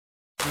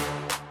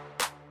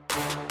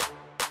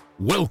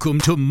Welcome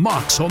to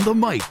Mocs on the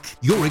Mic,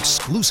 your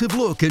exclusive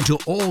look into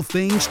all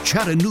things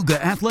Chattanooga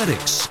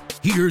athletics.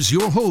 Here's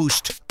your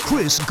host,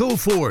 Chris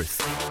Goforth.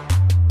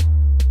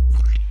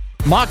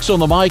 Mocs on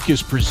the Mic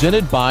is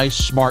presented by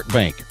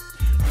SmartBank.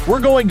 We're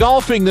going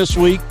golfing this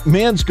week.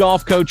 Men's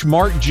golf coach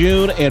Mark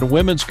June and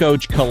women's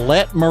coach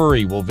Colette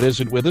Murray will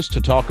visit with us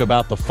to talk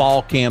about the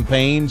fall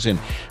campaigns and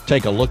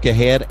take a look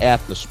ahead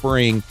at the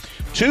spring.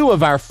 Two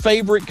of our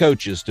favorite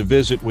coaches to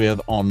visit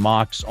with on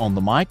Mocs on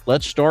the Mic.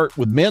 Let's start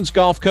with men's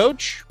golf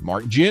coach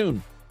Mark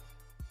June.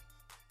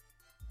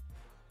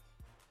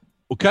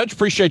 Well, Coach,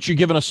 appreciate you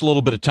giving us a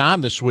little bit of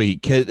time this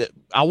week.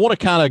 I want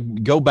to kind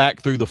of go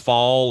back through the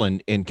fall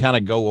and kind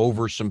of go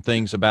over some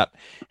things about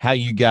how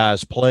you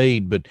guys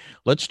played. But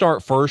let's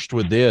start first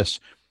with this.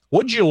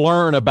 What did you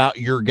learn about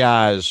your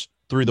guys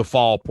through the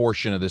fall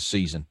portion of this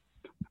season?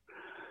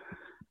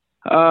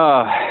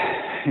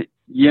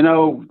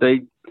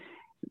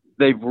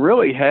 They've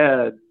really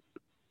had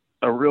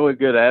a really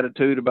good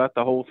attitude about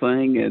the whole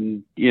thing.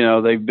 And,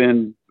 they've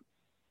been,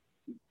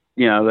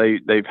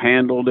 they've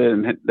handled it,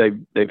 and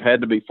they've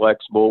had to be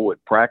flexible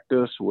with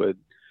practice, with,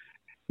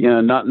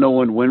 not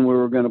knowing when we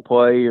were going to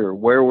play or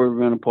where we were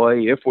going to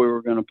play, if we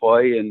were going to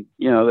play. And,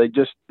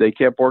 they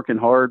kept working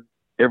hard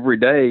every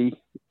day,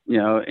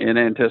 in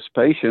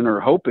anticipation or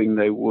hoping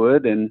they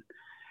would. And,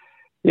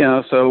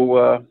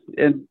 from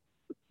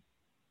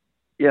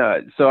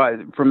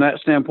that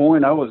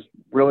standpoint, I was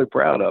really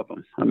proud of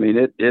them. I mean,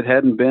 it's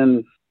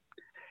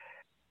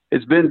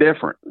been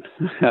different.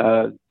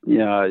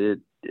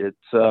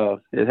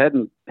 It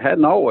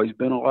hadn't always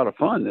been a lot of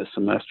fun this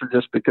semester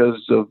just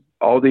because of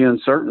all the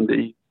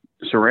uncertainty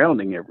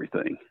surrounding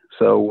everything.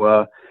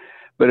 So,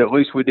 but at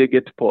least we did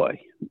get to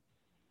play.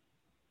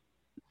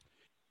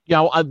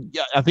 Yeah,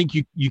 I think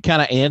you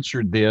kind of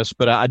answered this,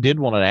 but I did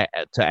want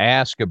to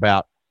ask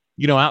about,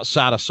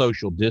 outside of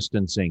social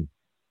distancing,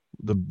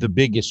 the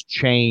biggest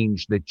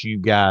change that you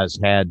guys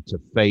had to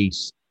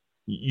face.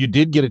 You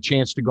did get a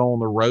chance to go on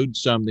the road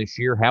some this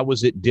year. How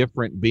was it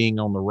different being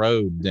on the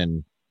road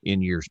than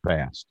in years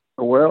past?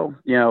 Well,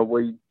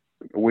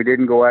 we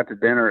didn't go out to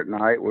dinner at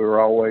night. We were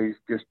always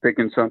just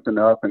picking something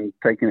up and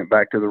taking it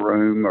back to the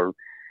room or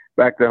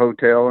back to the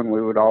hotel, and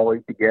we would all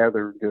eat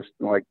together, just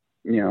like,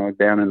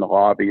 down in the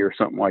lobby or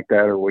something like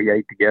that, or we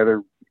ate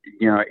together,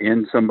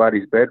 in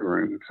somebody's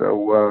bedroom.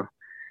 So,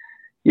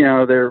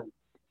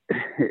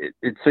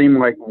 it seemed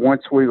like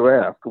once we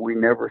left, we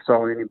never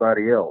saw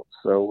anybody else.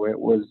 So it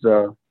was,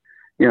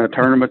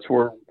 tournaments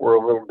were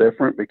a little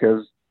different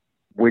because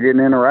we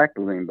didn't interact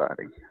with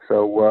anybody.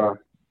 So,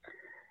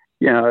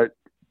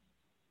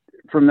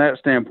 from that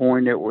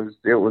standpoint, it was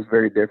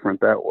very different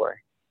that way.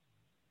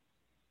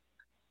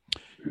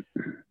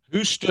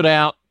 Who stood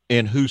out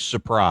and who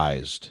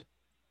surprised?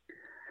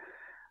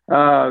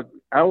 I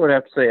would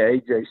have to say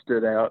AJ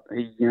stood out.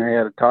 He,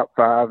 had a top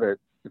 5 at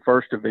the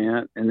first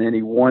event, and then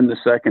he won the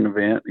second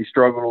event. He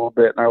struggled a little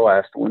bit in our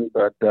last one,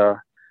 but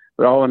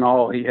all in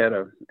all, he had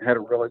a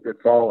really good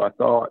fall, I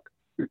thought.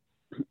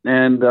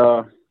 And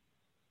I'll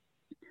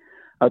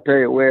tell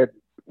you, we had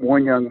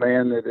one young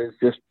man that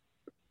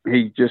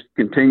he just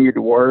continued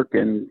to work,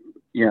 and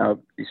he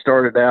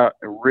started out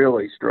and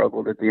really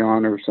struggled at the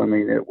honors. I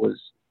mean, it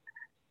was,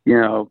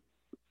 to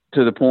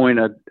the point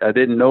I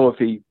didn't know if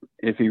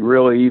he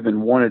really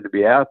even wanted to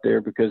be out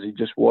there because he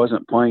just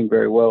wasn't playing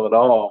very well at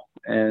all.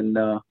 And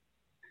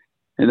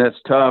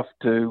that's tough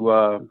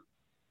to,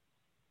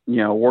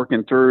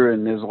 working through.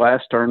 In his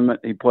last tournament,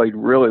 he played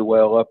really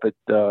well up at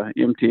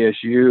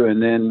MTSU,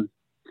 and then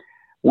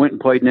went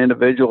and played an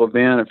individual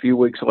event a few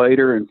weeks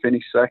later and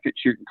finished second,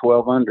 shooting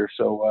 12 under.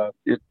 So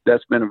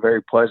that's been a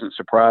very pleasant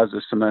surprise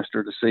this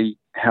semester to see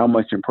how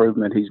much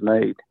improvement he's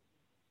made.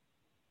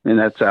 And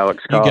that's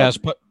Alex Cobb.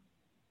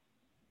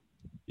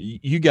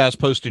 You guys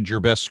posted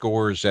your best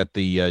scores at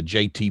the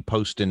JT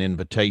Poston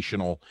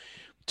Invitational.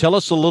 Tell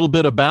us a little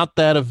bit about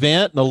that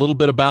event and a little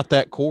bit about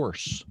that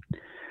course.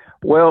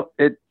 Well,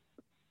 it's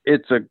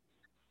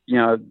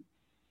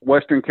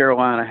Western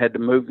Carolina had to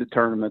move the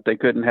tournament. They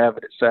couldn't have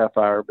it at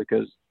Sapphire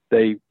because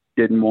they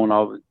didn't want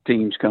all the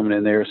teams coming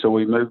in there. So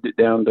they moved it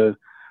down to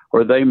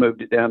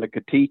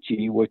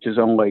Katichi, which is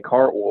on Lake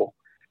Hartwell.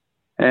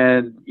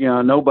 And,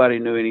 nobody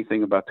knew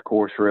anything about the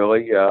course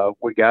really.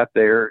 We got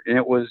there, and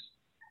it was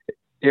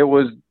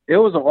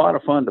a lot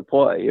of fun to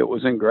play. It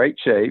was in great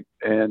shape,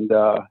 and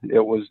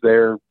it was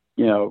there,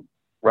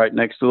 right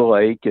next to the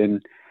lake,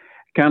 and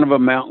kind of a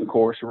mountain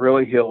course,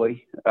 really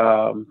hilly.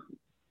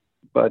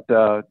 But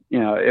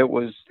it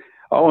was,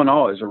 all in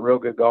all, it was a real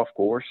good golf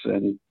course,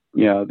 and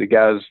the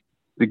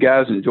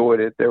guys enjoyed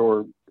it. There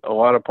were a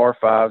lot of par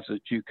 5s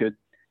that you could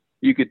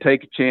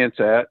take a chance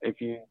at.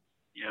 If you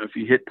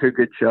hit 2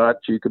 good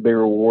shots, you could be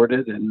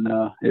rewarded, and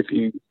if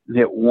you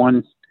hit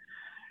one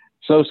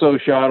so-so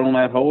shot on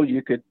that hole,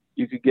 you could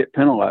get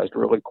penalized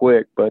really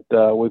quick. But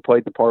we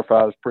played the par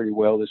 5s pretty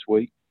well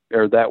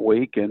that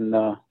week, and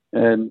of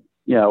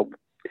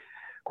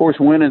course,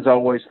 winning's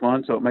always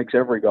fun, so it makes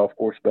every golf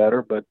course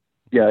better. But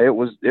yeah, it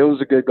was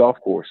a good golf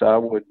course. I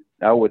would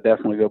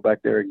definitely go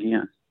back there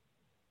again.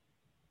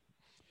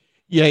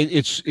 Yeah,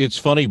 it's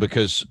funny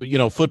because,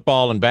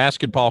 football and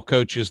basketball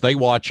coaches, they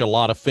watch a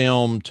lot of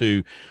film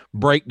to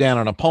break down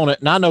an opponent.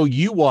 And I know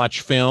you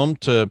watch film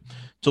to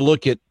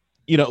look at,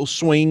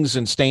 swings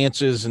and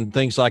stances and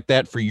things like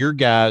that for your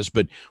guys.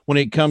 But when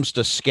it comes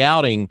to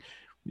scouting,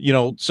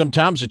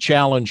 sometimes a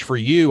challenge for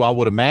you, I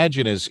would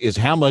imagine, is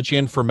how much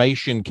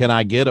information can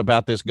I get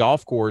about this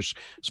golf course,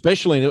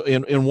 especially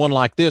in one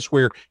like this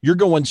where you're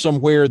going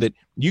somewhere that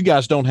you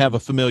guys don't have a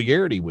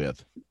familiarity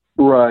with.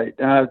 Right.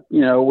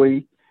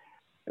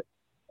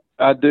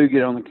 I do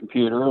get on the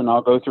computer and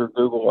I'll go through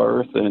Google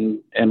Earth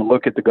and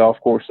look at the golf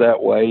course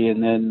that way.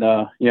 And then,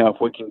 if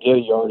we can get a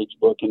yardage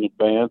book in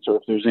advance, or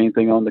if there's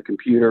anything on the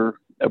computer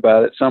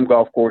about it, some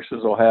golf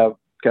courses will have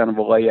kind of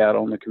a layout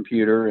on the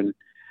computer and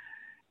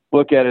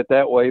look at it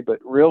that way. But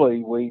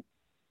really,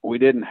 we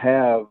didn't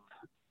have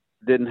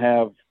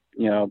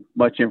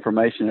much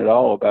information at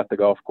all about the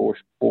golf course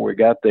before we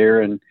got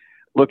there. And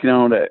looking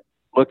at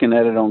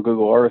it on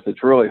Google Earth,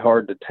 it's really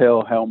hard to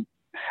tell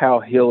how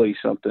hilly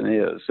something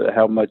is,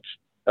 how much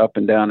up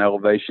and down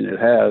elevation it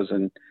has.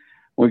 And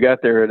when we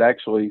got there, it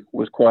actually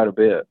was quite a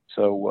bit.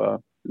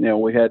 So,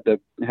 we had to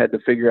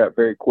figure out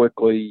very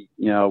quickly,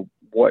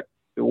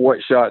 what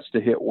shots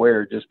to hit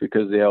where, just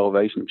because the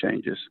elevation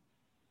changes.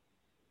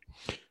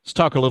 Let's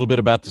talk a little bit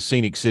about the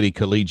Scenic City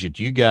Collegiate.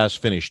 You guys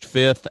finished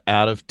 5th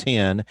out of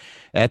 10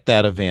 at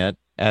that event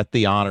at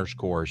the honors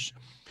course.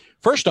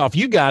 First off,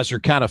 you guys are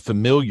kind of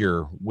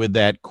familiar with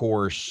that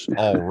course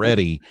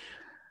already.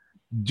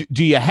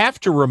 Do you have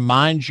to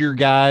remind your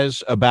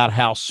guys about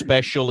how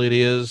special it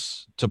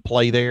is to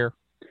play there?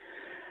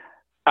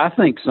 I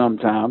think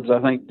sometimes.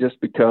 I think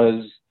just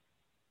because,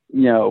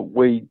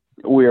 we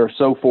are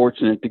so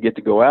fortunate to get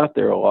to go out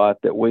there a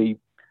lot that we,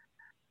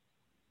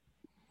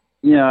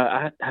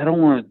 I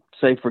don't want to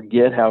say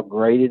forget how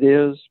great it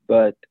is,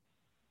 but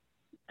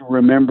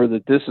remember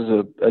that this is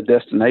a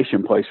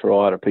destination place for a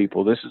lot of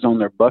people. This is on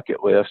their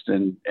bucket list,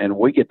 and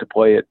we get to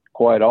play it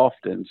quite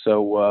often.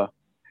 So,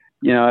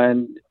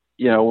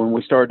 when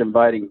we started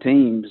inviting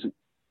teams, of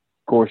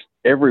course,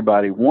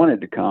 everybody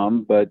wanted to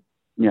come, but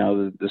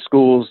the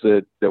schools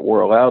that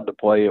were allowed to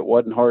play, it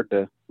wasn't hard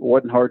to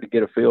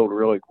get a field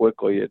really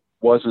quickly. It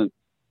wasn't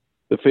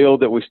the field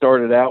that we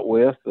started out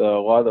with. A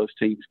lot of those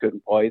teams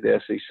couldn't play,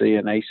 the SEC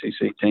and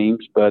ACC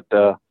teams, but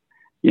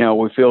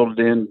we filled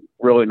it in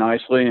really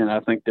nicely, and I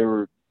think there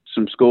were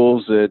some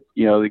schools that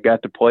they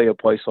got to play a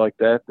place like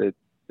that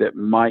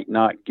might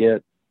not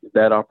get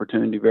that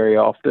opportunity very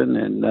often,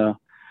 and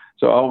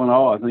so all in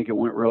all, I think it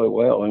went really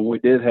well. And we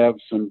did have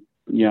some,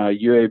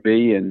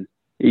 UAB and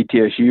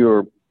ETSU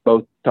are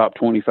both top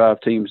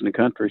 25 teams in the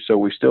country. So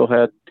we still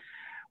had,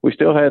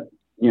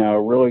 a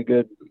really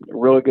good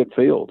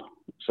field.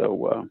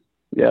 So,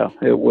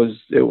 it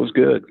was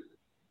good.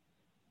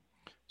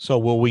 So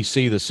will we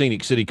see the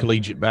Scenic City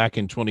Collegiate back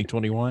in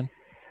 2021?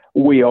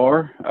 We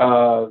are.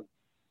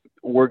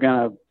 We're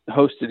going to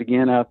host it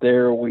again out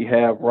there. We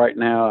have right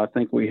now, I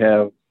think we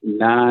have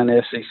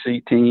 9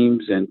 SEC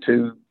teams and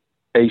 2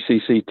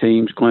 ACC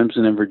teams,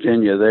 Clemson and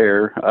Virginia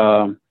there.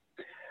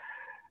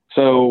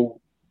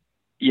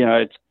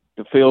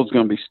 The field's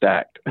going to be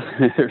stacked.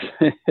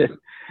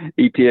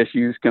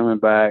 ETSU's coming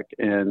back,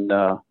 and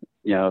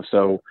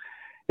so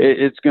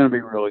it's going to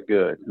be really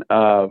good.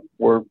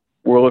 We're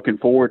looking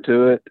forward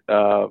to it.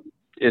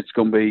 It's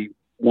going to be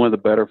one of the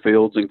better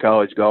fields in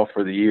college golf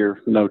for the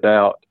year, no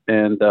doubt.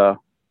 And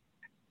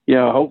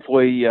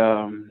hopefully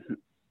the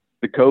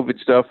COVID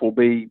stuff will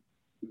be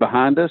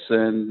behind us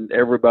and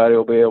everybody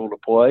will be able to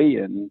play,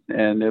 and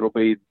it'll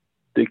be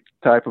the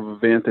type of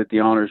event that the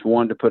Honors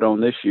wanted to put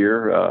on this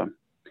year.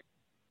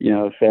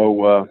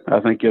 So I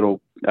think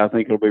it'll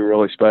be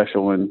really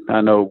special, and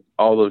I know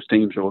all those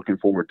teams are looking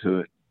forward to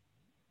it.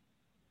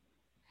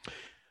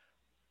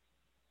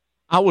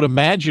 I would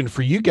imagine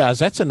for you guys,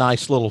 that's a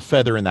nice little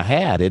feather in the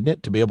hat, isn't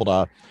it? To be able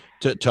to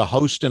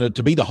host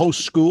to be the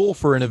host school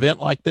for an event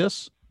like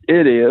this.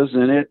 It is,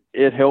 and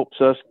it helps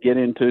us get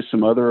into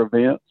some other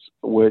events,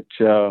 which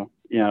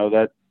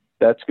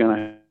that's going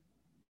to.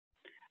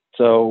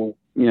 So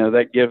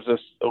that gives us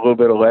a little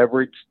bit of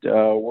leverage.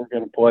 We're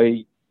going to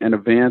play an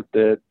event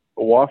that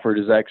Wofford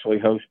is actually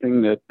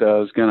hosting that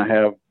is going to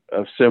have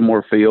a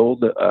similar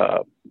field.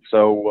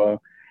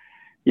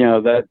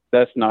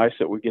 That's nice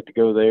that we get to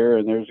go there,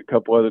 and there's a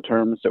couple other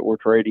tournaments that we're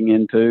trading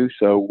into.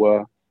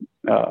 So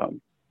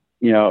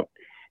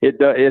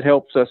it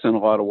helps us in a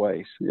lot of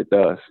ways. It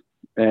does.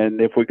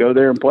 And if we go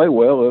there and play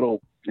well,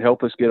 it'll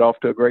help us get off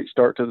to a great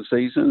start to the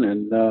season,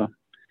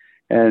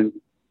 and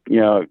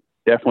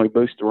definitely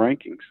boost the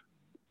rankings.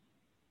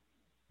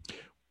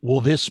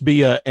 Will this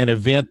be an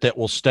event that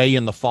will stay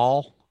in the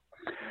fall?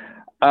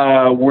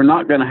 We're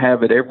not going to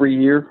have it every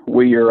year.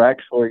 We are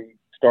actually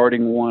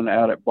starting one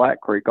out at Black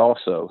Creek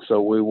also.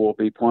 So we will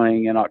be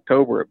playing in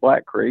October at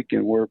Black Creek,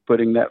 and we're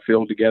putting that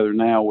field together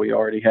now. We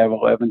already have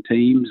 11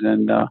 teams,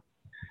 and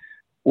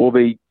we'll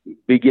be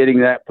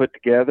getting that put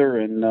together,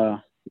 and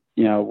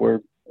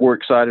we're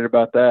excited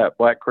about that.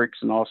 Black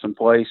Creek's an awesome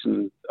place,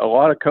 and a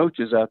lot of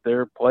coaches out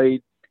there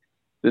played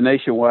the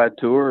Nationwide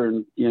Tour,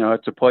 and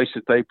it's a place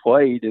that they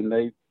played, and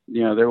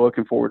they're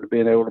looking forward to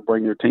being able to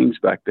bring their teams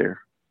back there.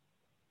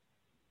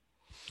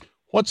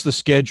 What's the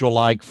schedule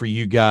like for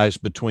you guys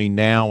between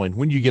now and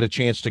when you get a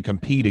chance to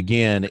compete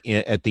again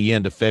at the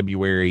end of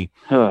February?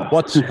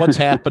 What's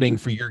happening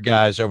for your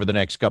guys over the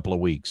next couple of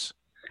weeks?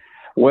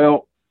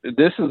 Well,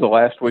 this is the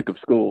last week of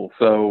school,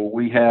 so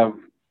we have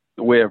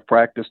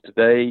practice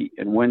today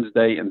and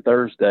Wednesday and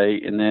Thursday,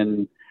 and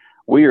then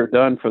we are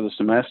done for the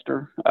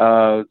semester.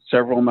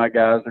 Several of my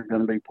guys are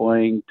going to be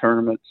playing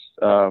tournaments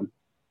over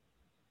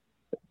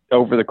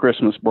the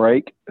Christmas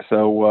break,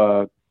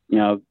 so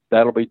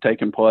that'll be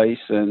taking place.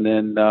 And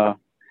then, as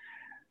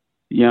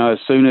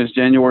soon as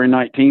January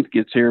 19th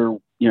gets here,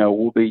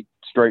 we'll be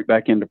straight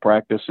back into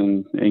practice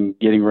and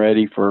getting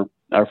ready for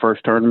our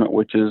first tournament,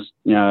 which is,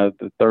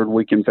 the third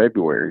week in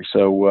February.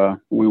 So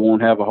we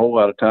won't have a whole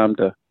lot of time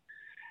to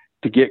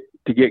get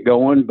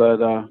going,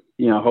 but,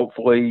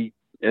 hopefully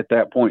at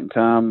that point in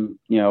time,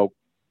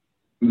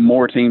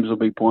 more teams will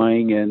be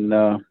playing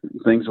and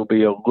things will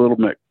be a little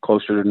bit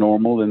closer to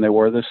normal than they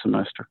were this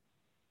semester.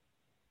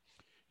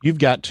 You've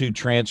got 2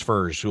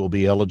 transfers who will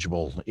be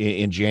eligible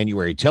in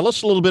January. Tell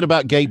us a little bit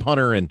about Gabe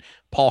Hunter and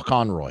Paul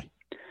Conroy.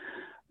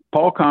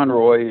 Paul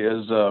Conroy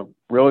is a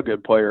really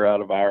good player out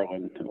of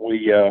Ireland.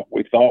 We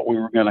thought we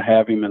were going to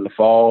have him in the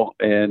fall,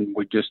 and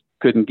we just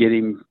couldn't get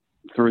him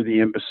through the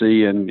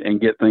embassy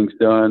and get things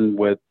done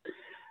with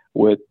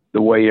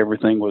the way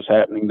everything was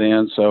happening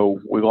then. So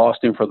we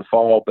lost him for the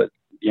fall, but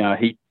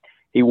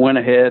he went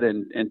ahead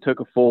and took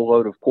a full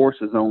load of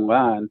courses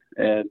online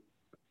and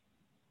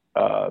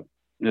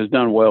has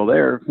done well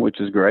there, which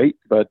is great.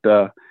 But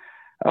we're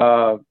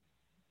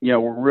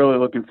really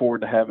looking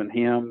forward to having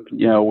him.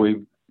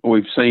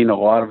 We've seen a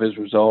lot of his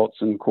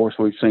results, and of course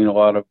we've seen a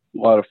lot of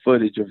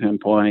footage of him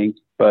playing,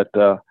 but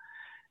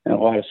and a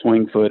lot of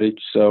swing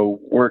footage. So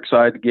we're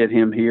excited to get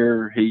him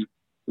here. He,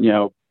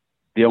 the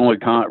only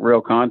real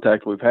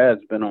contact we've had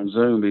has been on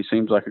Zoom. He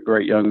seems like a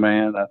great young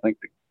man. I think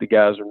the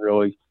guys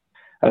are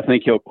I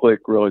think he'll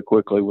click really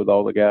quickly with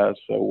all the guys.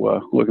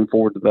 So looking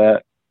forward to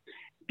that.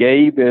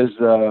 Gabe is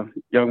a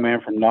young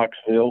man from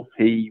Knoxville.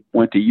 He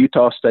went to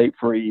Utah State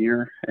for a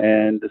year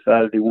and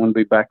decided he wanted to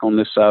be back on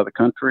this side of the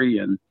country.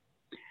 And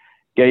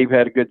Gabe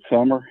had a good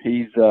summer.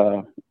 He's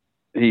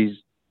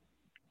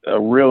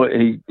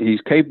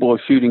capable of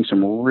shooting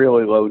some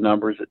really low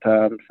numbers at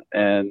times,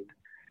 and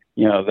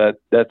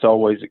that's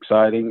always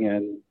exciting.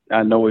 And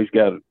I know he's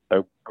got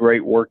a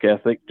great work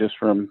ethic just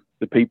from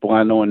the people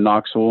I know in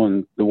Knoxville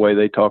and the way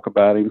they talk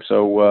about him.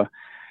 So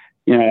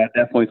I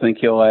definitely think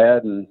he'll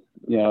add, and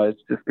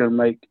it's just going to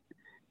make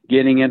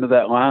getting into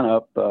that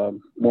lineup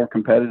more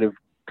competitive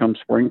come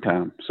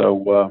springtime.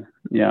 So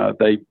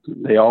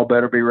they all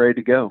better be ready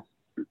to go.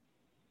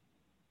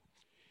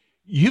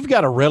 You've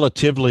got a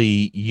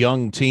relatively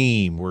young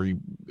team. Were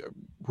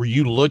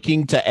you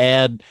looking to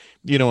add,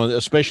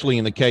 especially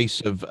in the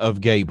case of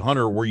Gabe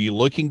Hunter, were you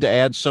looking to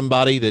add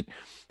somebody that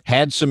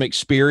had some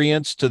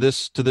experience to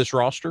this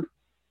roster?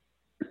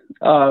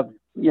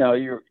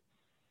 You're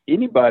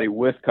anybody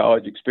with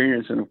college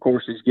experience, and of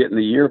course he's getting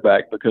the year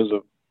back because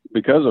of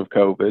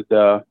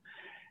COVID,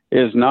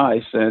 is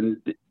nice. And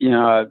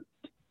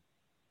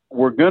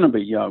we're going to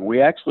be young.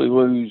 We actually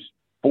lose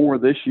 4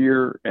 this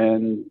year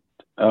and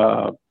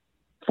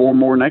 4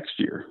 more next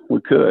year. We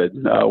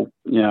could.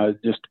 It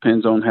just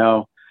depends on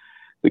how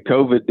the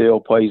COVID deal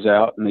plays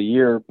out in the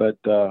year. But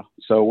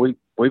so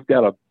we've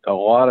got a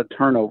lot of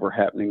turnover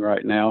happening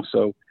right now.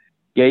 So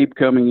Gabe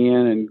coming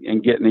in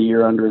and getting a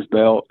year under his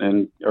belt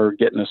or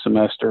getting a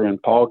semester,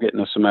 and Paul getting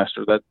a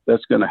semester,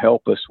 that's going to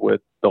help us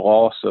with the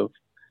loss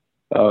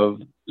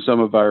of some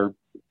of our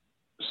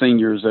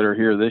seniors that are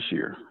here this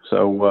year.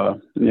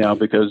 So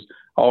because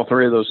all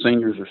 3 of those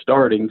seniors are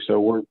starting,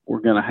 so we're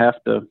going to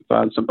have to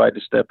find somebody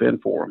to step in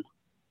for them.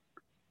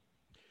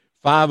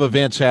 5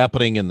 events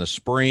happening in the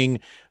spring,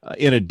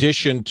 in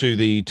addition to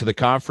the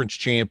conference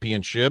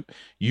championship.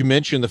 You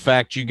mentioned the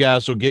fact you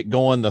guys will get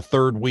going the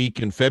 3rd week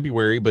in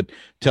February, but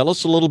tell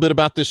us a little bit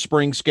about this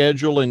spring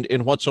schedule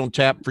and what's on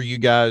tap for you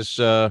guys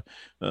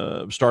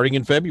starting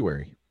in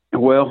February.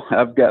 Well,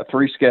 I've got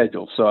 3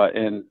 schedules,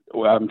 and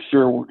I'm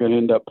sure we're going to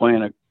end up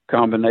playing a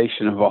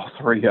combination of all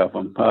 3 of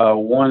them.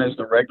 One is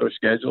the regular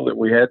schedule that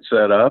we had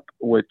set up,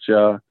 which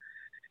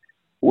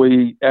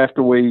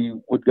after we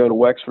would go to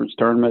Wexford's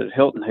tournament at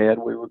Hilton Head,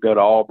 we would go to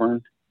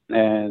Auburn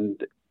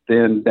and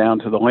then down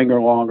to the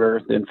Linger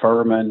Longer, then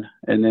Furman,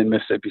 and then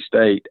Mississippi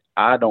State.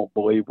 I don't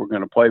believe we're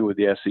going to play with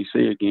the SEC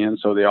again,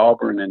 so the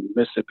Auburn and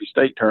Mississippi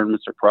State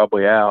tournaments are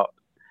probably out.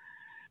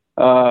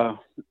 So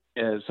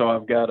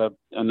I've got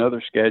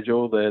another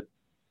schedule that,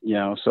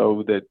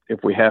 so that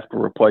if we have to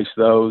replace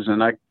those,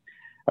 and I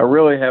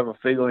really have a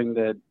feeling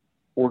that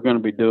we're going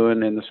to be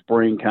doing in the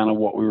spring kind of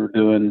what we were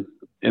doing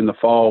in the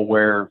fall,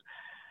 where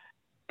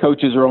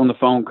coaches are on the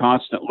phone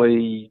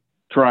constantly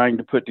trying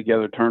to put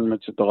together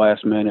tournaments at the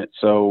last minute.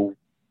 So,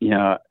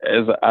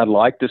 as I'd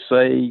like to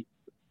say,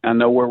 I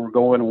know where we're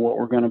going and what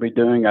we're going to be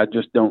doing. I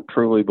just don't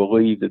truly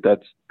believe that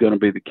that's going to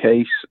be the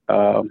case.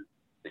 So,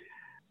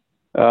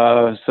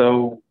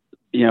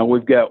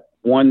 we've got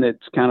one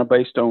that's kind of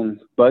based on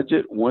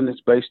budget, one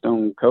that's based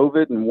on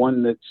COVID, and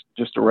one that's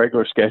just a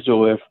regular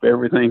schedule if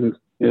everything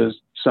is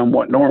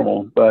somewhat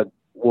normal. But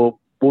we'll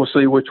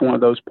see which one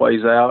of those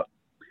plays out.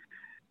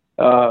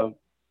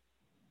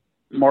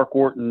 Mark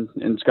Wharton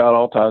and Scott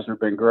Altizer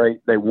have been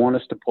great. They want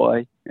us to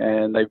play,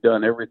 and they've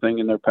done everything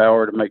in their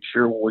power to make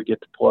sure we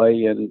get to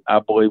play, and I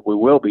believe we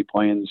will be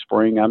playing in the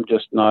spring. I'm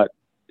just not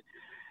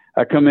 –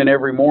 I come in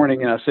every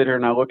morning and I sit here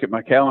and I look at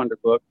my calendar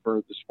book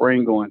for the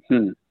spring going,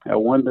 I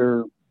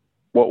wonder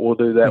what we'll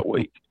do that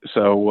week.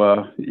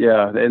 So,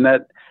 yeah, and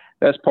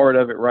that's part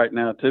of it right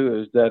now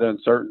too, is that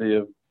uncertainty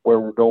of where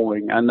we're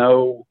going. I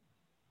know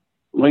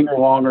Linger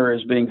Longer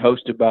is being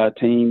hosted by a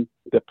team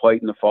that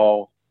played in the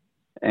fall,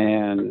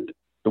 and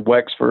the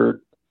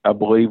Wexford, I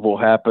believe, will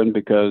happen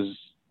because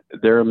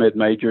they're a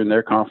mid-major and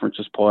their conference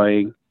is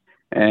playing.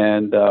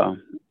 And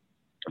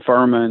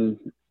Furman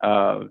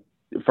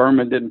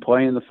didn't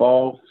play in the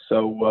fall,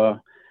 so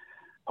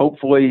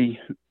hopefully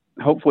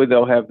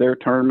they'll have their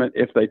tournament.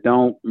 If they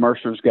don't,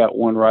 Mercer's got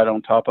one right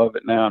on top of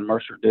it now, and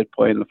Mercer did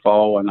play in the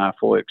fall, and I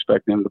fully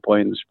expect them to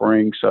play in the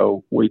spring.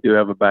 So we do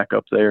have a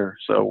backup there.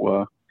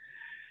 So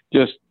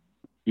just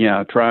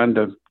trying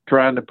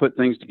to put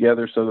things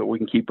together so that we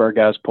can keep our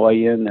guys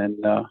playing,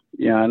 and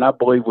and I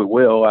believe we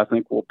will. I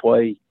think we'll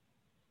play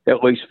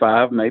at least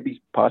 5,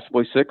 maybe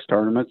possibly 6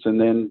 tournaments,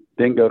 and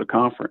then go to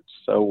conference.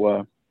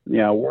 So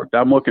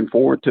I'm looking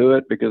forward to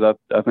it because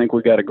I think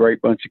we got a great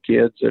bunch of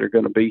kids that are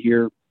going to be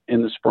here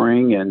in the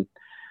spring, and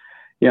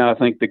I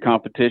think the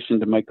competition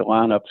to make the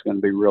lineup is going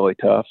to be really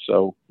tough.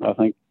 So I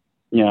think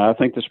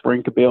the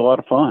spring could be a lot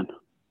of fun.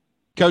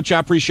 Coach, I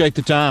appreciate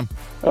the time.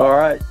 All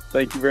right,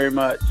 thank you very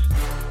much.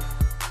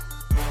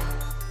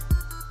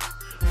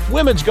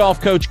 Women's golf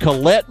coach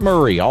Colette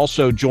Murray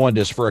also joined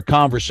us for a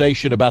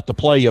conversation about the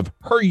play of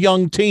her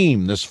young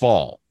team this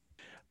fall.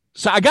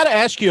 So I got to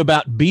ask you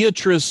about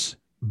Beatrice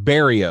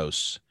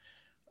Barrios.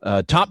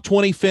 Top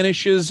 20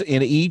 finishes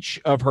in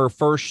each of her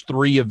first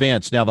 3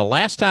 events. Now, the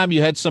last time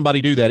you had somebody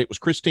do that, it was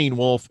Christine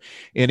Wolf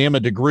and Emma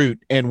DeGroot,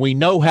 and we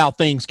know how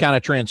things kind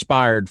of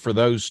transpired for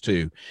those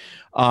two.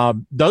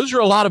 Those are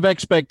a lot of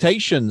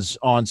expectations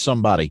on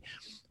somebody.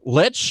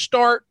 Let's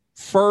start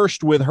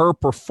first with her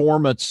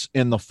performance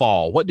in the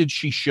fall. What did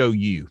she show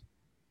you?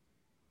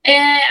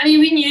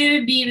 We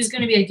knew B was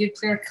going to be a good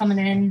player coming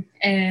in.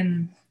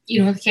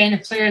 The kind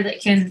of player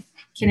that can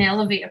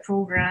elevate a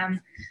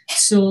program.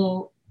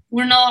 So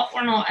we're not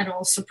at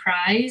all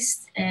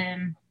surprised.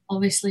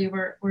 Obviously,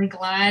 we're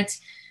glad,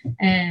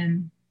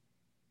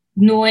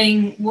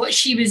 knowing what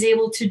she was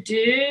able to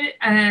do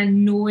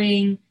and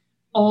knowing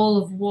all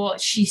of what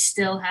she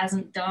still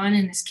hasn't done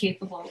and is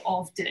capable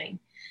of doing.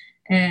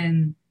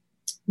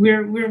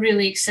 We're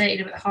really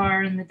excited about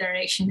her and the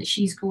direction that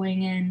she's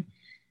going in.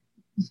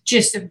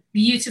 Just a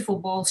beautiful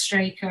ball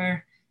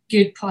striker,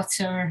 good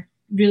putter,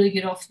 really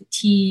good off the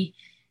tee.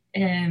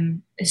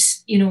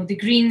 The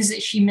greens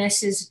that she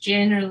misses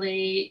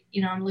generally,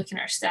 I'm looking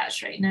at her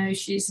stats right now,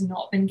 she's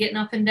not been getting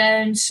up and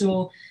down.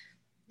 So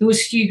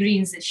those few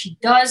greens that she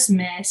does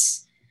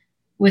miss,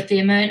 with the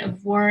amount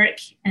of work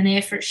and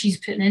effort she's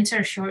putting into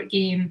her short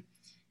game,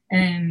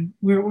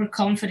 we're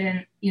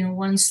confident,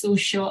 once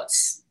those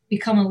shots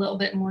become a little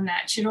bit more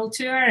natural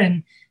to her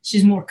and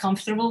she's more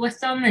comfortable with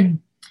them and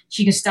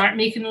she can start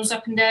making those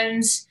up and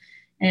downs.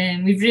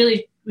 We've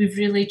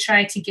really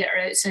tried to get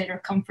her outside her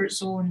comfort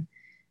zone,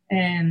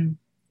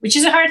 which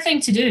is a hard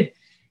thing to do.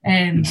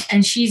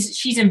 And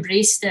she's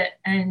embraced it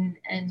and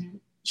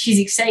she's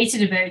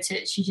excited about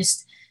it.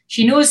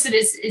 She knows that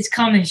it's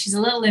coming. She's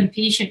a little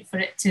impatient for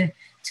it to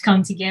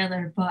come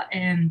together. But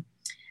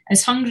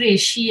as hungry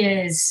as she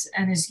is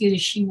and as good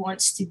as she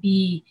wants to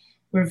be,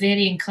 we're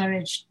very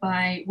encouraged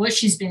by what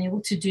she's been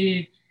able to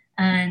do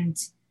and,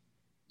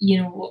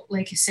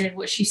 like I said,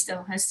 what she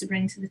still has to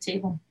bring to the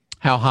table.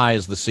 How high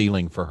is the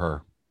ceiling for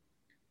her?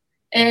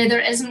 There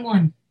isn't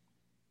one.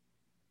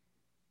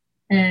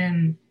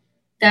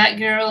 That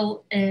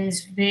girl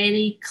is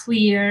very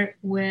clear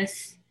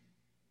with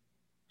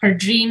her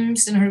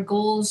dreams and her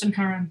goals and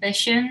her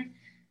ambition.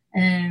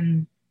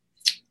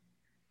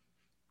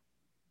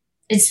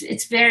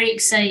 It's very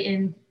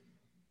exciting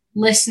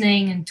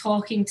listening and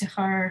talking to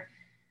her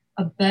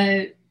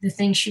about the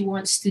things she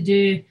wants to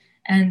do,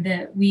 and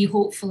that we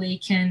hopefully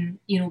can,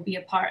 be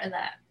a part of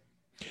that.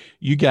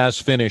 You guys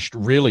finished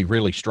really,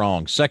 really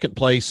strong. Second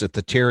place at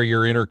the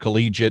Terrier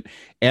Intercollegiate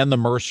and the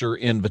Mercer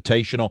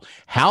Invitational.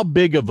 How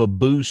big of a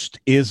boost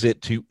is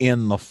it to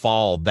end the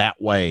fall that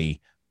way,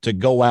 to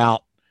go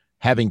out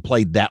having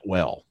played that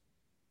well?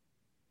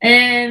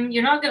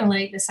 You're not going to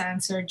like this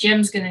answer.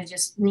 Jim's going to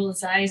just roll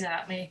his eyes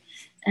at me.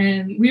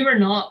 We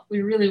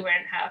really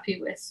weren't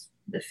happy with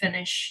the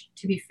finish,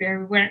 to be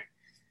fair.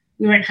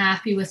 We weren't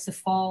happy with the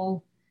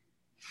fall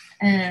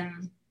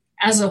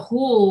as a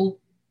whole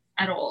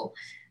at all.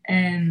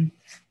 I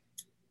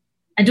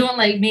don't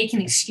like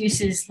making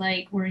excuses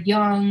like we're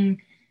young,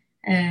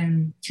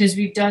 because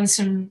we've done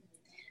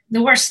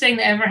the worst thing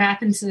that ever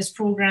happened to this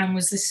program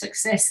was the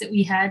success that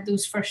we had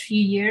those first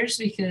few years,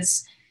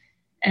 because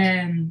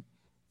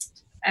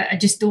I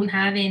just don't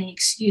have any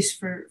excuse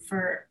for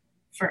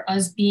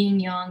us being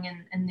young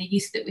and the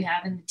youth that we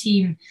have in the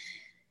team.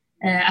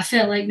 I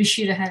felt like we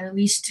should have had at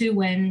least 2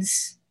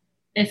 wins,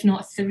 if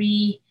not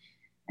 3.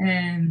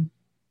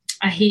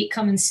 I hate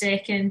coming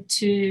second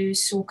to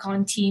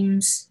SoCon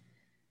teams.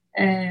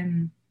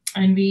 And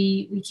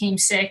we came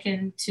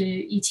second to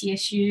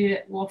ETSU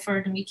at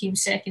Wofford, and we came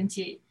second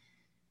to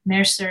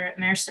Mercer at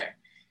Mercer.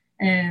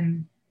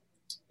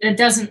 It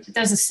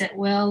doesn't sit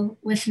well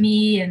with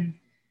me,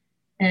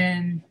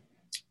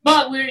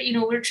 but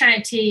we're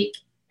trying to take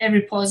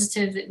every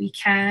positive that we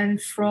can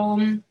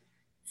from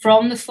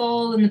the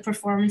fall and the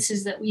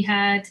performances that we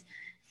had.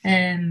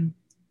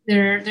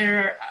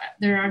 There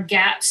are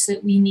gaps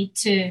that we need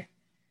to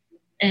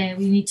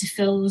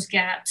fill those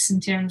gaps in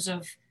terms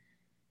of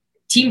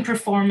team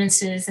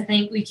performances. I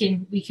think we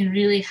can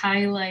really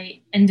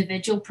highlight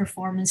individual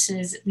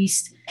performances, at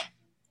least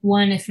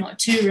 1, if not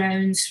 2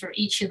 rounds for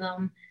each of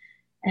them.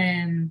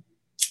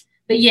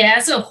 But yeah,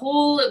 as a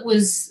whole, it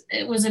was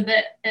a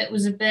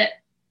bit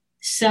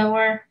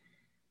sour.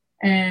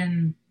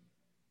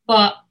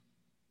 But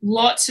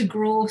lots of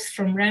growth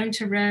from round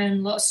to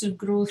round, lots of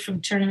growth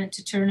from tournament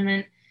to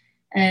tournament.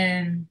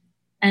 And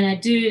I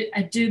do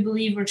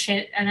believe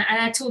and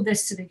I told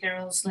this to the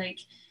girls, like,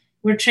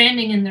 we're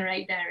trending in the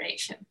right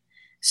direction.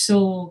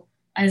 So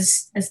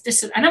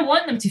and I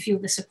want them to feel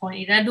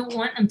disappointed. I don't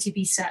want them to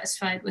be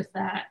satisfied with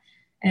that.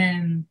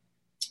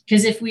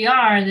 Because if we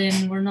are,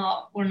 then we're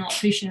not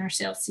pushing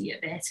ourselves to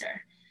get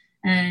better.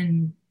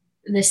 And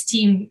this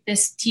team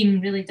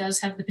really does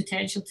have the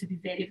potential to be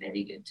very,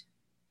 very good.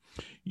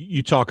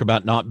 You talk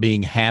about not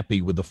being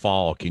happy with the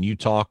fall. Can you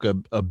talk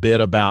a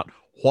bit about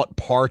what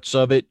parts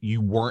of it you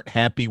weren't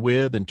happy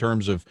with in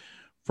terms of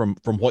from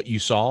what you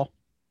saw?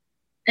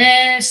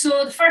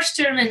 So the first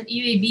tournament,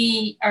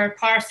 UAB, our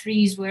par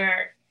 3s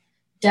were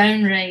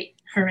downright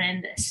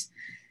horrendous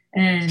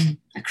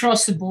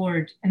across the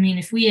board. I mean,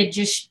 if we had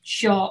just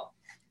shot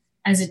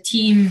as a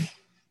team,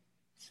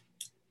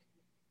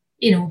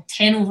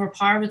 10 over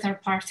par with our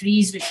par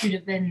 3s, which would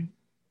have been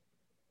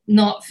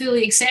not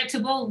fully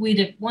acceptable, we'd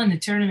have won the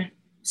tournament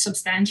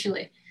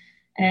substantially.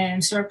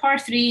 So our par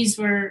 3s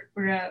were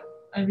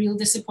a real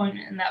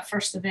disappointment in that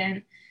first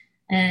event.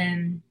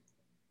 The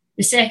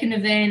second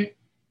event,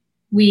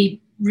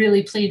 we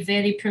really played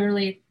very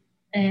poorly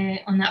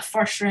on that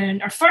first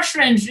round. Our first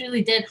round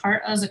really did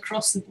hurt us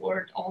across the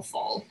board all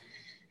fall.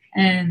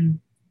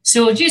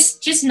 So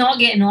just not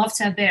getting off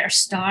to a better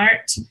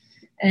start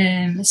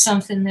is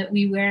something that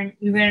we weren't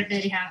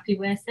very happy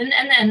with. And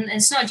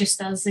it's not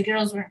just us; the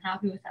girls weren't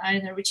happy with it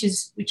either, which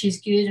is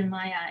good in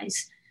my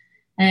eyes.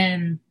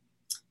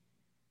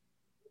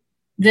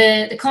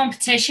 The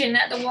competition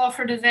at the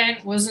Wofford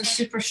event wasn't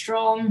super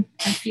strong.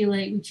 I feel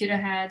like we could have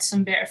had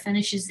some better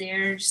finishes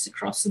there, just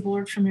across the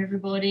board from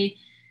everybody.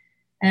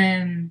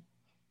 And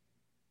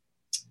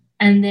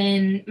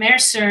then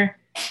Mercer,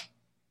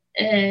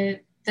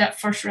 that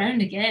first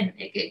round again,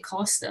 it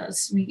cost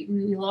us.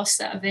 We lost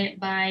that event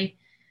by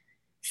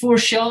 4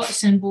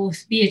 shots, and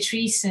both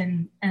Beatrice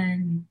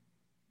and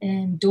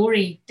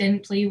Dory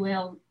didn't play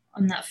well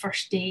on that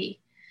first day.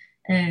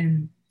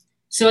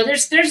 So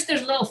there's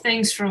little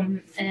things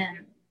from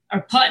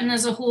our putting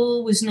as a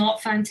whole was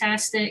not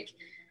fantastic.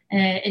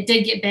 It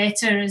did get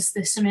better as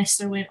the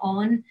semester went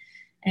on.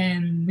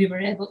 We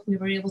were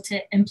able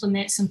to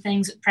implement some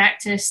things at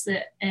practice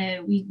that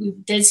we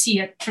did see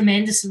a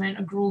tremendous amount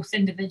of growth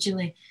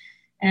individually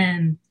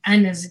and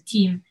as a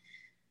team.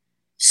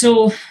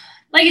 So,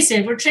 like I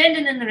said, we're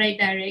trending in the right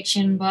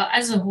direction, but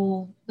as a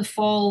whole, the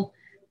fall,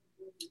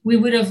 we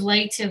would have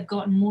liked to have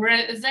gotten more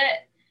out of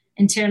it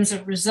in terms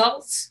of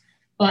results.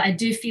 But I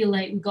do feel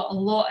like we got a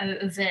lot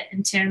out of it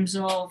in terms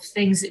of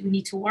things that we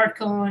need to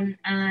work on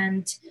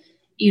and,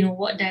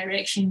 what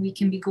direction we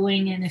can be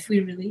going in if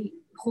we really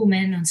home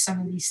in on some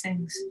of these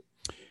things.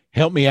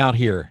 Help me out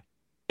here.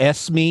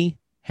 Esme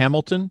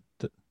Hamilton?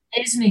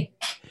 Esme.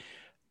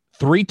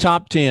 3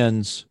 top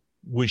 10s.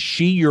 Was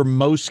she your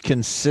most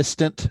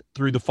consistent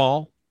through the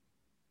fall?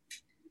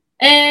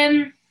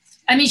 I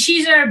mean,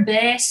 she's our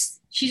best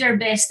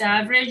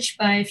average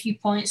by a few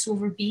points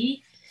over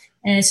B.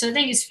 So I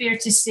think it's fair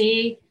to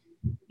say,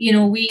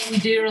 we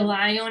do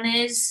rely on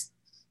Ez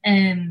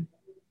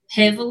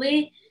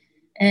heavily.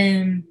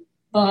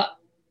 But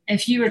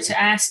if you were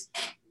to ask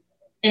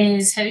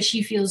Ez how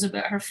she feels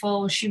about her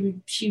fall, she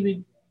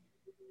would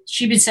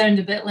sound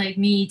a bit like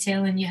me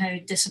telling you how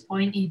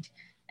disappointed.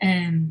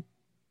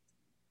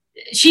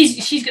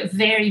 She's got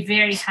very,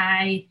 very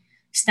high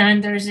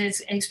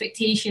standards,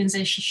 expectations,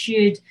 as she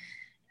should.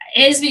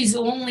 Esme's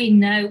only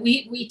now,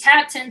 we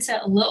tapped into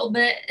it a little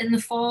bit in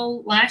the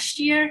fall last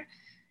year.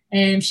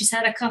 She's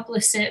had a couple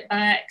of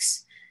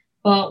setbacks,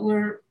 but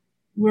we're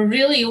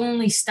really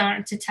only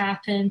starting to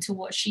tap into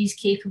what she's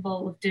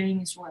capable of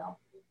doing as well.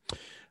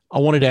 I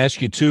wanted to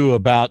ask you too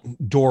about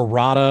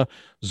Dorada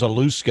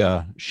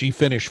Zaluska. She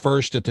finished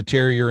first at the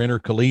Terrier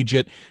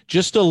Intercollegiate.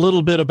 Just a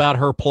little bit about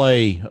her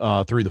play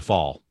through the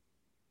fall.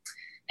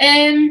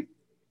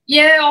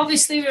 Yeah,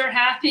 obviously we were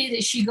happy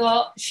that she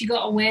got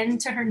a win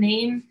to her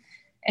name.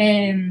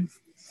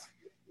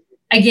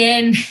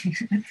 again,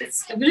 I'm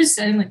going to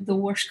sound like the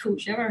worst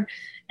coach ever.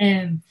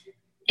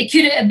 It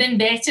could have been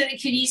better.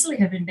 It could easily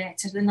have been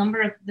better. The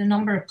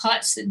number of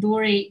putts that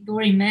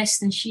Dory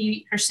missed, and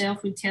she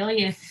herself would tell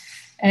you,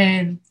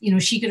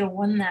 she could have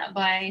won that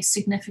by a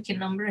significant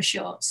number of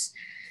shots.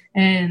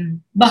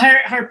 But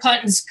her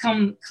putting's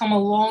come a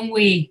long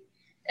way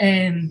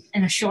in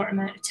a short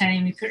amount of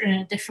time. We put her in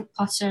a different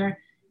putter,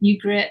 new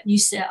grip, new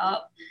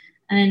setup,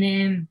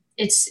 and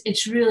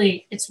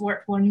it's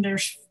worked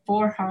wonders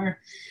for her.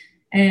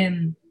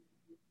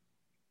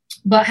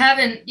 But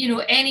having,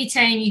 any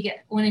time you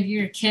get one of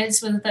your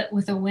kids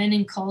with a win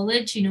in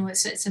college,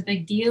 it's a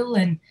big deal,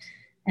 and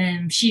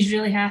she's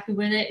really happy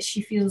with it.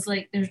 She feels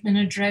like there's been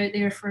a drought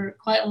there for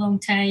quite a long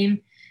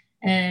time.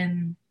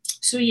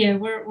 So yeah,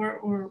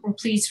 we're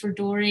pleased for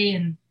Dory,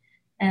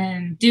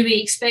 and do we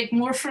expect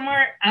more from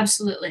her?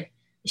 Absolutely.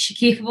 Is she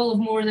capable of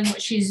more than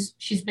what she's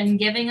been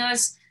giving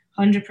us?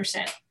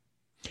 100%.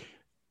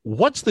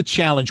 What's the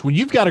challenge when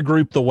you've got a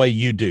group the way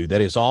you do,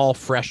 that is all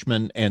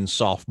freshmen and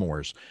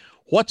sophomores?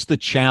 What's the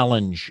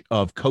challenge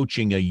of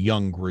coaching a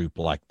young group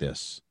like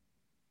this?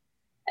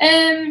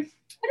 I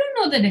don't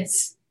know that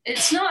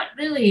it's not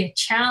really a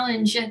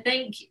challenge. I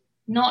think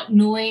not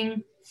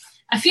knowing.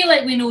 I feel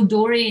like we know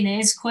Dory and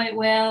Ez quite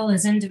well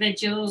as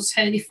individuals,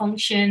 how they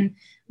function,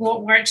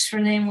 what works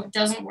for them, what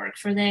doesn't work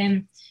for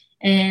them.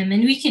 And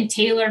we can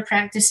tailor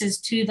practices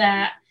to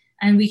that,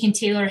 and we can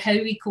tailor how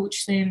we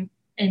coach them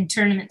in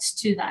tournaments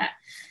to that.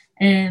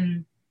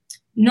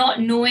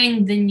 Not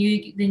knowing the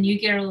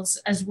new girls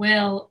as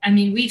well. I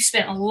mean, we've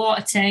spent a lot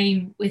of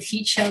time with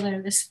each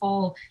other this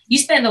fall. You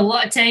spend a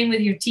lot of time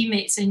with your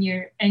teammates and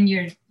your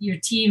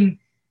team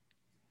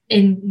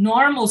in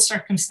normal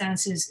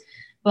circumstances,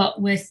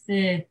 but with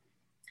the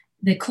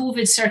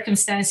COVID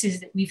circumstances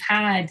that we've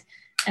had,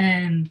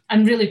 I'm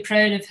really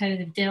proud of how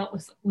they've dealt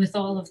with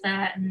all of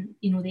that, and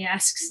the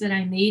asks that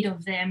I made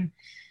of them.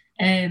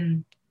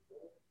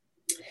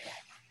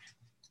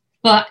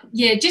 But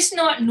yeah, just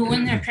not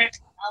knowing their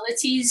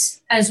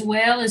personalities as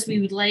well as we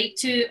would like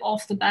to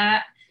off the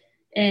bat.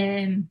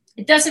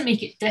 It doesn't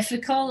make it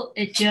difficult.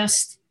 It's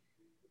just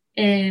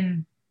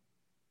going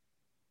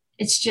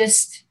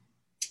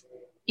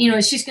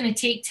to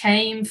take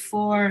time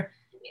for,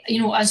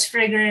 us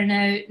figuring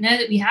out, now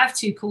that we have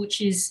two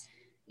coaches,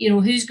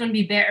 who's going to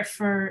be better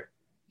for,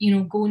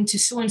 going to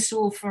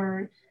so-and-so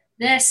for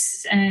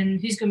this, and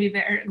who's going to be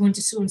better at going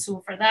to so-and-so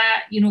for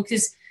that,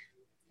 because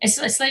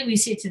it's like we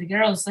say to the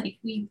girls, like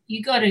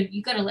you gotta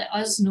let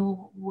us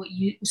know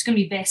what's going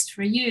to be best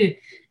for you.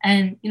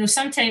 And,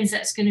 sometimes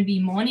that's going to be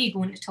Moni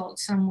going to talk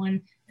to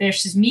someone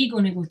versus me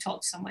going to go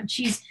talk to someone.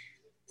 She's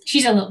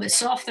a little bit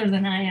softer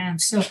than I am.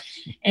 So,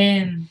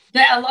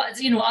 but a lot,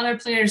 other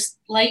players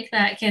like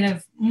that kind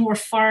of more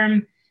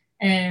firm,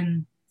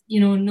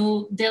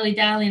 no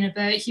dilly-dallying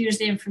about, here's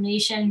the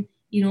information,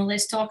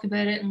 let's talk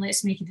about it and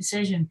let's make a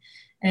decision.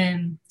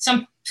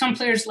 Some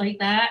players like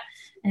that.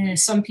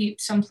 Some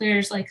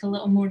players like a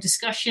little more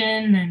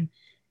discussion and,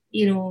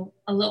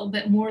 a little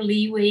bit more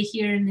leeway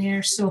here and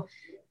there. So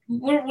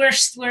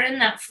we're in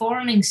that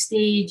forming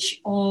stage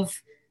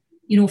of,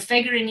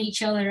 figuring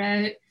each other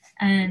out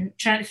and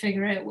trying to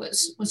figure out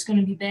what's going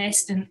to be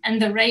best and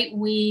the right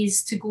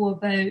ways to go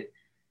about,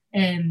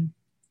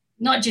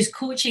 not just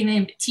coaching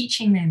them, but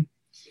teaching them.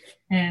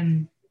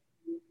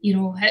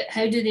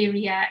 How do they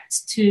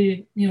react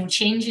to,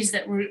 changes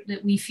that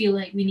we feel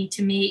like we need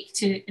to make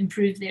to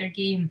improve their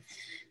game.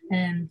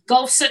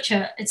 Golf's such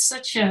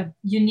a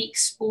unique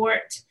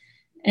sport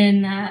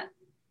in that,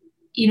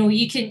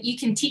 you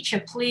can teach a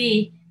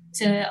play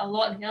to a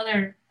lot of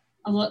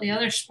the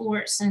other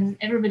sports, and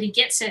everybody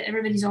gets it,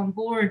 everybody's on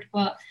board.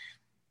 But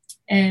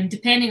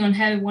depending on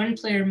how one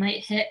player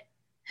might hit,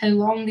 how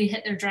long they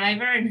hit their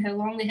driver and how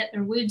long they hit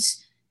their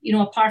woods,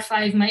 a par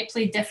 5 might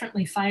play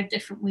differently 5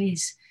 different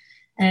ways.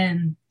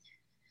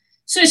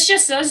 So it's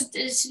just us,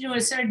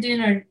 it's our doing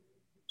our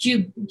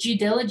due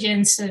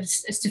diligence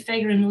as to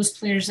figuring those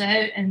players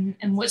out and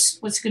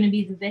what's going to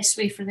be the best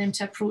way for them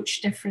to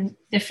approach different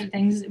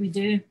things that we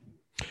do.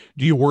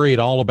 Do you worry at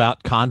all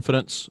about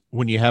confidence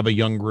when you have a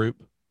young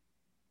group?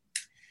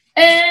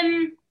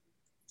 I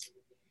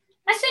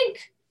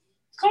think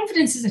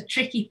confidence is a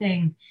tricky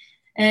thing.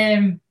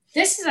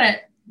 This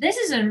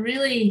is a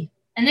really,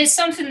 and it's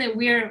something that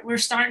we're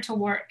starting to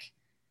work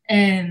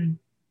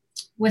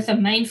with a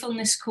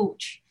mindfulness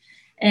coach.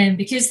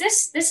 Because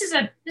this is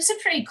a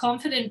pretty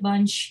confident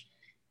bunch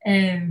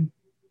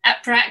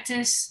at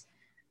practice,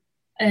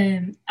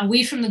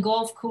 away from the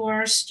golf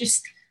course,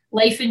 just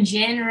life in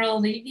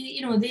general.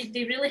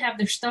 They really have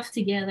their stuff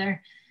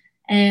together,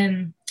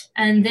 and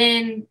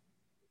then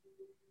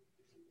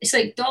it's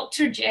like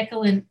Dr.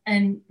 Jekyll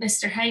and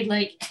Mr. Hyde.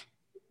 Like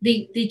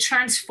they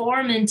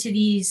transform into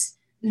these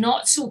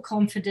not so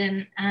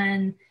confident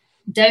and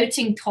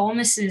doubting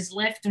Thomases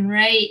left and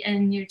right,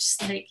 and you're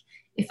just like,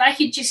 if I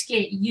could just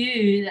get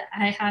you that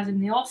I have in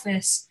the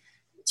office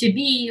to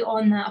be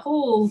on that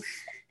hole.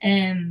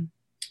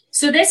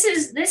 So this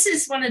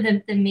is one of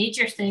the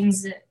major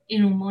things that,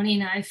 Moni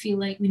and I feel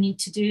like we need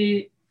to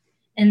do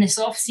in this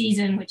off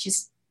season, which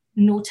is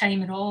no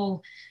time at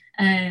all,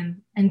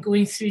 and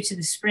going through to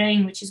the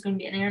spring, which is going to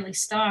be an early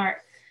start.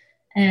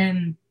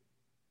 You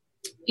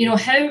know,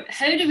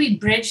 how do we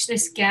bridge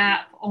this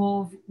gap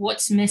of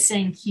what's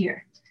missing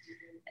here?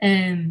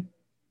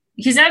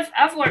 Because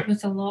I've worked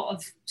with a lot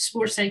of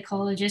sports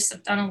psychologists.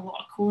 I've done a lot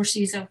of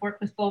courses. I've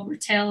worked with Bob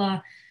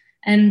Rotella,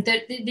 and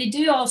they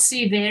do all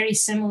say very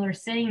similar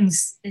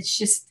things. It's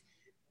just,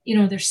 you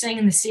know, they're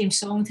singing the same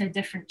song to a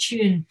different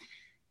tune.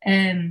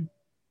 And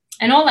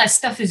all that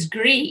stuff is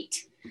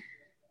great.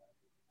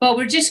 But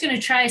we're just going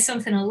to try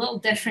something a little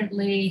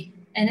differently.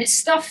 And it's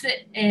stuff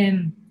that,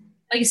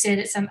 like I said,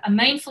 it's a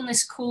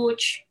mindfulness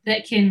coach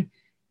that can,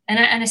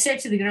 and I said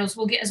to the girls,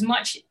 we'll get as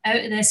much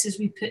out of this as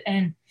we put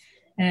in.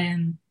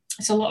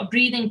 It's a lot of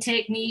breathing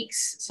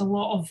techniques. It's a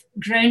lot of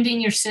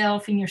grounding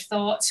yourself in your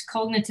thoughts,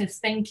 cognitive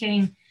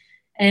thinking,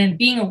 and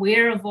being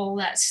aware of all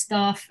that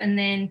stuff, and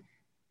then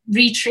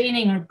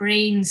retraining our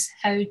brains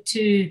how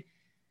to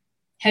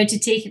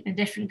take it in a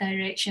different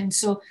direction.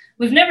 So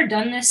we've never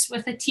done this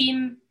with a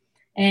team,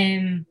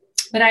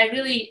 but I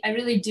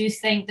really do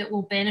think that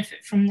we'll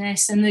benefit from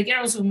this, and the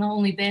girls will not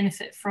only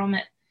benefit from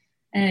it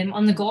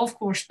on the golf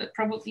course, but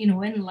probably, you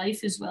know, in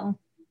life as well.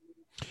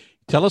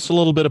 Tell us a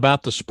little bit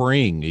about the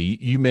spring.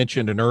 You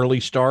mentioned an early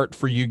start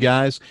for you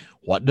guys.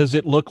 What does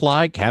it look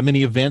like? How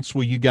many events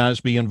will you guys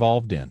be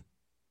involved in?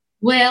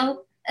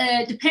 Well,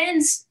 it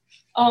depends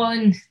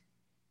on,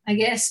 I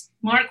guess,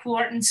 Mark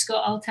Wharton,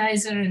 Scott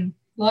Altizer, and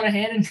Laura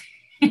Heron.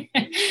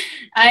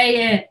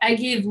 I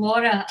gave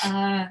Laura,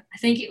 I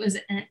think it was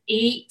an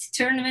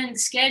 8-tournament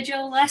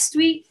schedule last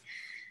week,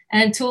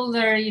 and told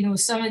her, you know,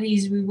 some of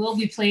these we will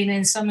be playing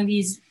in, some of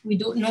these we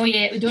don't know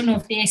yet. We don't know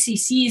if the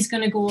SEC is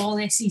going to go all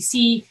SEC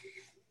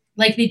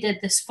like they did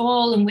this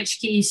fall, in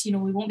which case, you know,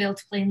 we won't be able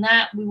to play in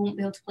that. We won't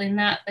be able to play in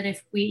that. But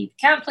if we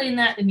can't play in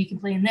that, then we can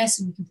play in this,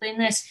 and we can play in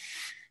this.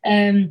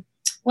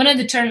 One of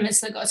the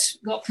tournaments that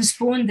got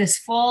postponed this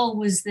fall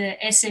was the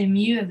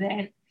SMU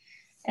event,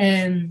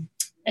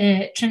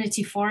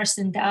 Trinity Forest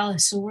in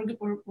Dallas. So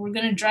we're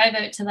going to drive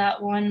out to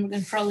that one. We're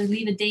going to probably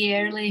leave a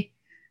day early,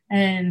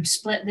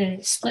 split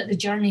the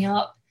journey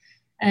up,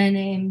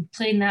 and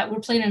playing that.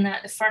 We're playing in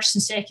that the 1st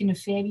and 2nd of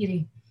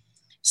February.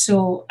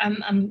 So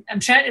I'm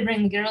trying to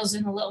bring the girls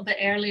in a little bit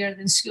earlier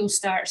than school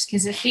starts,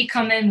 because if they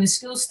come in when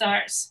school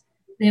starts,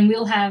 then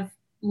we'll have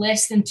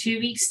less than 2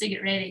 weeks to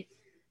get ready,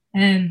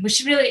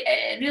 which really,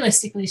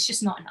 realistically, is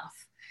just not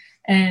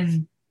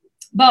enough.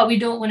 But we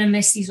don't want to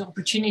miss these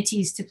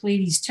opportunities to play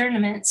these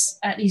tournaments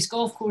at these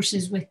golf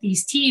courses with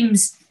these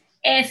teams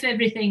if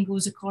everything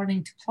goes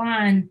according to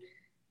plan.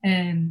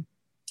 And,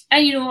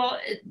 you know,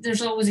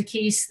 there's always a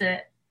case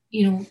that,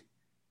 you know,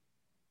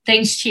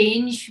 things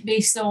change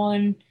based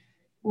on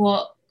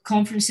what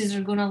conferences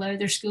are going to allow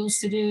their schools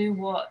to do,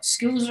 what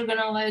schools are going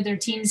to allow their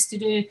teams to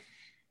do.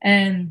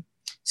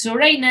 So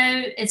right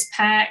now it's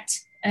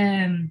packed.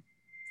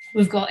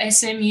 We've got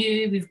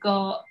SMU, we've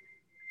got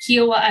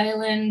Kiowa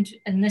Island,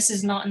 and this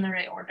is not in the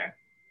right order.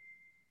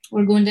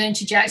 We're going down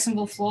to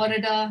Jacksonville,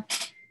 Florida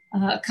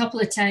a couple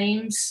of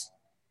times.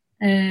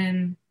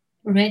 We're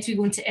meant to be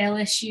going to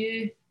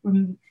LSU.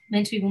 We're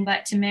meant to be going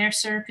back to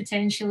Mercer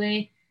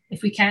potentially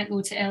if we can't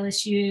go to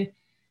LSU.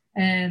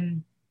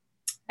 And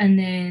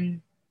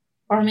then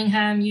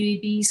Birmingham,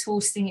 UAB's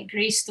hosting at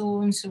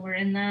Greystone, so we're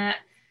in that.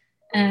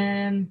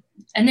 And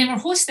then we're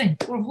hosting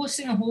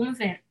a home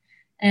event,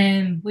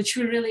 which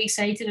we're really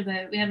excited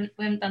about. We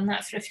haven't done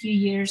that for a few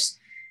years.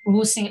 We're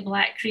hosting at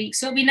Black Creek,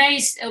 so it'll be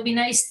nice. It'll be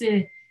nice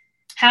to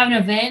have an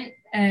event,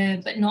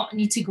 but not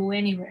need to go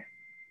anywhere.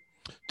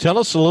 Tell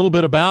us a little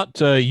bit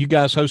about you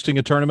guys hosting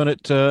a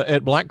tournament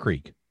at Black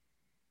Creek.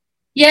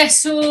 Yeah,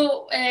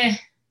 so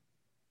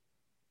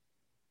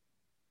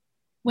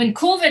when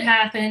COVID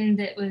happened,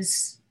 it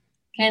was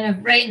kind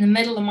of right in the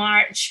middle of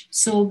March.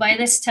 So by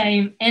this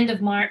time, end of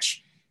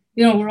March,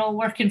 you know, we're all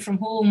working from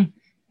home.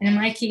 And in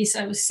my case,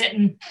 I was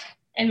sitting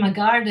in my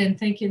garden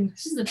thinking,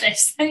 this is the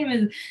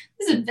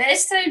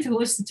best time to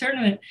host a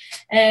tournament.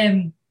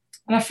 I'm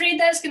afraid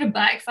that's going to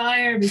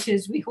backfire,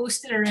 because we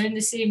hosted around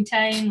the same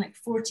time, like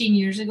 14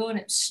 years ago, and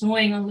it was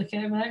snowing on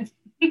Lookout Mountain.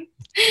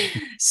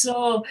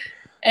 So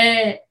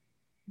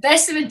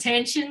best of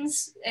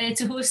intentions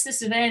to host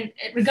this event,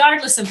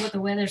 regardless of what the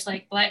weather's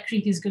like. Black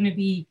Creek is going to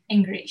be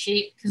in great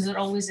shape, because it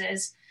always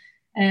is.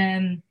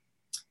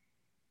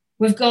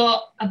 We've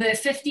got about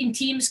 15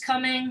 teams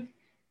coming.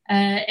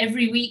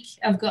 Every week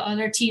I've got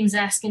other teams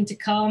asking to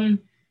come.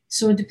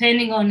 So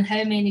depending on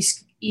how many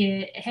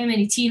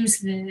teams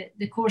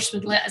the course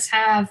would let us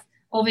have,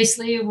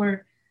 obviously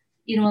we're,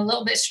 you know, a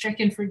little bit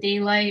stricken for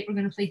daylight. We're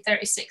going to play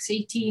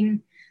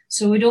 36-18.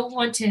 So we don't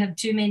want to have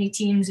too many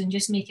teams and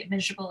just make it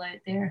miserable out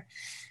there.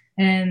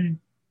 You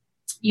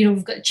know,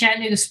 we've got the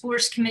Chattanooga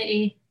Sports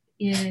Committee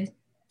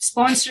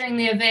sponsoring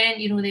the event.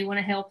 You know, they want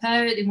to help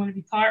out. They want to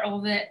be part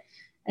of it.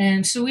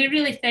 So we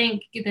really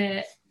think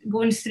that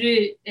going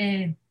through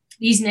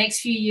these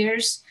next few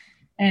years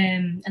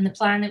and the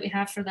plan that we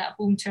have for that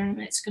home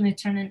tournament, it's going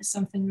to turn into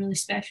something really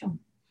special.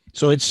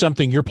 So it's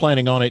something you're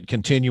planning on it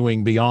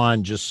continuing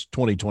beyond just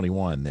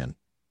 2021 then?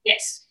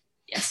 Yes.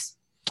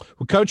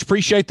 Well, Coach,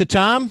 appreciate the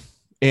time,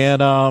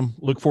 and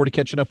look forward to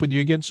catching up with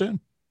you again soon.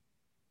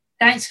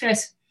 Thanks,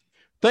 Chris.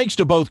 Thanks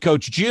to both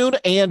Coach June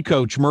and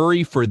Coach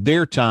Murray for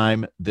their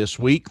time this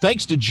week.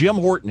 Thanks to Jim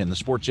Horton in the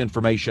Sports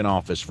Information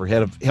Office for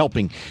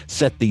helping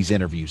set these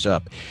interviews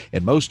up.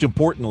 And most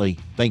importantly,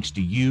 thanks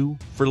to you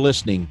for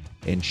listening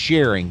and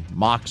sharing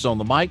Mocs on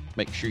the Mic.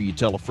 Make sure you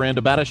tell a friend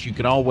about us. You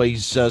can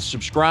always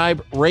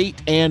subscribe, rate,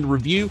 and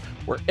review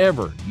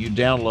wherever you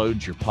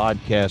download your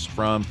podcast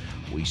from.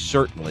 We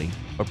certainly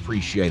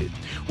appreciate it.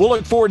 We'll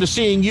look forward to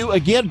seeing you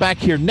again back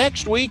here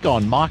next week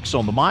on Mocs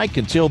on the Mic.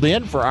 Until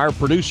then, for our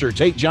producer,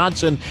 Tate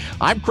Johnson,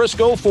 I'm Chris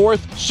Goforth.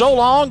 So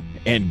long,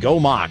 and go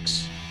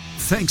Mocs.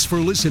 Thanks for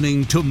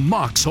listening to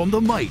Mocs on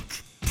the Mic.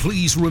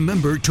 Please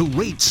remember to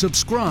rate,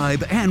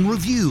 subscribe, and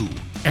review.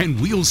 And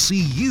we'll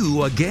see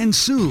you again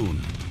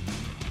soon.